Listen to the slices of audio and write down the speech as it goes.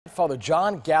Father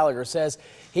John Gallagher says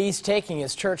he's taking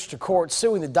his church to court,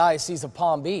 suing the Diocese of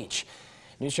Palm Beach.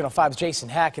 News Channel 5's Jason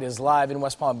Hackett is live in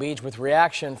West Palm Beach with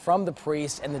reaction from the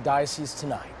priest and the diocese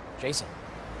tonight. Jason.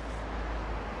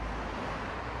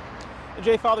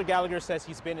 Jay, Father Gallagher says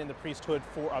he's been in the priesthood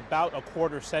for about a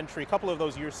quarter century, a couple of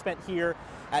those years spent here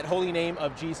at Holy Name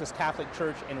of Jesus Catholic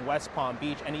Church in West Palm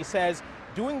Beach. And he says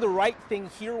doing the right thing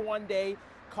here one day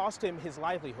cost him his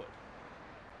livelihood.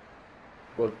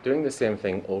 Well, doing the same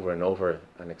thing over and over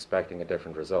and expecting a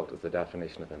different result is the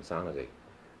definition of insanity.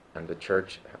 And the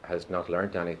church has not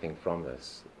learned anything from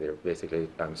this. They're basically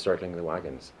circling the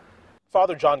wagons.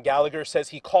 Father John Gallagher says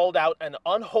he called out an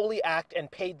unholy act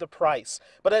and paid the price.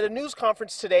 But at a news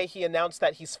conference today, he announced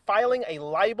that he's filing a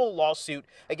libel lawsuit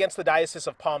against the Diocese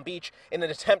of Palm Beach in an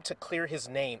attempt to clear his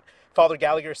name. Father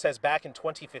Gallagher says back in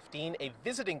 2015, a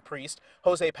visiting priest,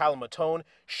 Jose Palamatone,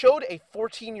 showed a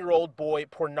 14-year-old boy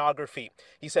pornography.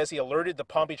 He says he alerted the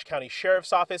Palm Beach County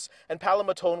Sheriff's Office, and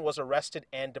Palamatone was arrested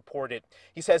and deported.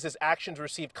 He says his actions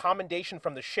received commendation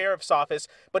from the Sheriff's Office,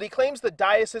 but he claims the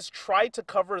diocese tried to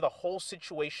cover the whole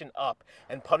situation up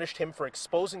and punished him for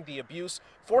exposing the abuse,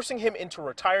 forcing him into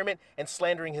retirement and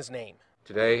slandering his name.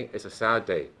 Today is a sad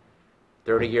day.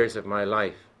 30 years of my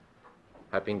life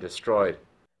have been destroyed.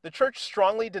 The church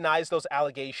strongly denies those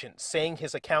allegations, saying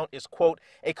his account is, quote,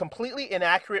 a completely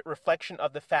inaccurate reflection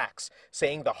of the facts,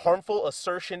 saying the harmful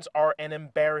assertions are an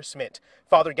embarrassment.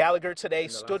 Father Gallagher today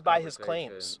stood by his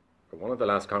claims. One of the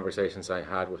last conversations I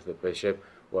had with the bishop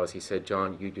was he said,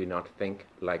 John, you do not think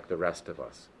like the rest of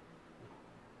us.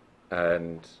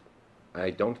 And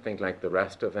I don't think like the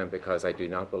rest of them because I do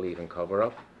not believe in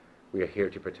cover-up. We are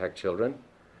here to protect children.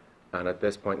 And at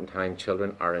this point in time,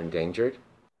 children are endangered.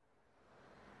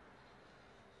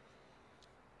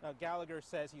 Now, Gallagher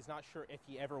says he's not sure if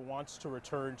he ever wants to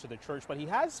return to the church, but he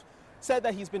has said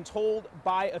that he's been told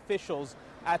by officials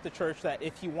at the church that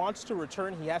if he wants to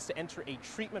return, he has to enter a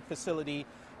treatment facility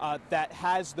that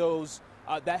has those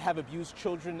that have abused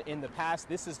children in the past.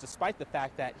 This is despite the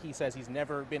fact that he says he's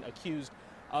never been accused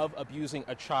of abusing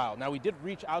a child. Now, we did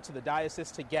reach out to the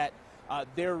diocese to get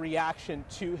their reaction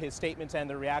to his statements and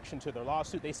their reaction to their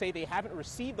lawsuit. They say they haven't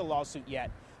received the lawsuit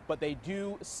yet, but they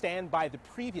do stand by the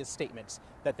previous statements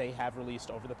that they have released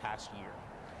over the past year.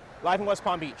 Live in West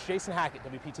Palm Beach, Jason Hackett,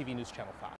 WPTV News Channel 5.